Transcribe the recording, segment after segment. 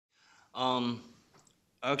Um,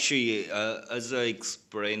 Actually, as I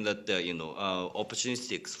explained that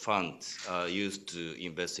opportunistic funds used to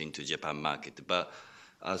invest into Japan market, but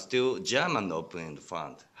still German open-end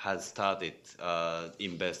fund has started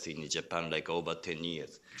investing in Japan like over 10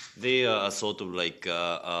 years. They are sort of like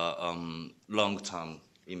long-term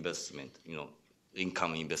investment,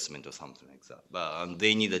 income investment or something like that. But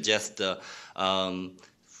they need just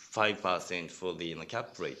 5% for the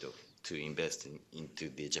cap rate to invest into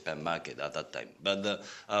the Japan market at that time. But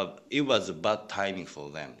it was a bad timing for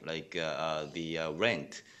them. Like the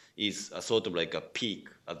rent is sort of like a peak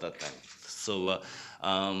at that time. So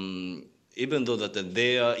even though that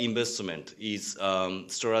their investment is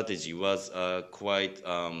strategy was quite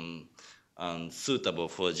suitable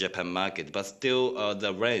for Japan market, but still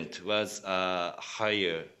the rent was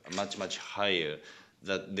higher, much higher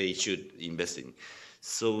that they should invest in.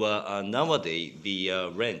 So nowadays the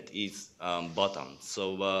rent is bottom.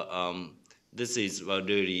 So this is a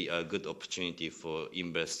really a good opportunity for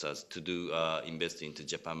investors to do invest into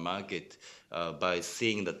Japan market by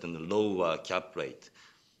seeing that the lower cap rate,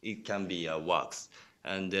 it can be works.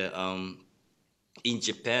 And in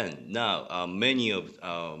Japan now, many of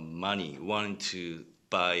money want to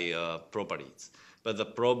buy properties, but the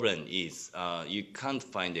problem is you can't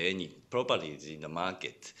find any properties in the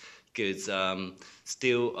market because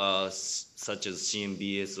still such as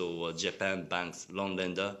CMBS or Japan Bank's loan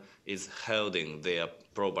lender is holding their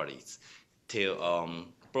properties till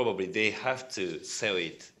probably they have to sell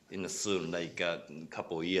it in a soon, like a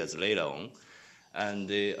couple of years later on, and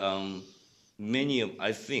I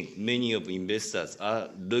think many of investors are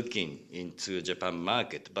looking into Japan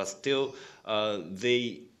market, but still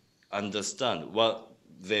they understand what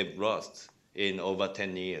they've lost in over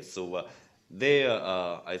 10 years. So they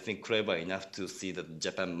are, I think, clever enough to see the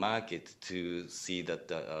Japan market to see that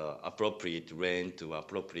the appropriate rent or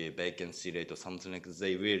appropriate vacancy rate or something like that.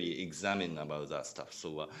 They really examine about that stuff.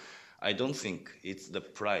 So I don't think it's the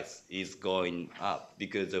price is going up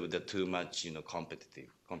because of the too much,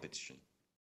 competition.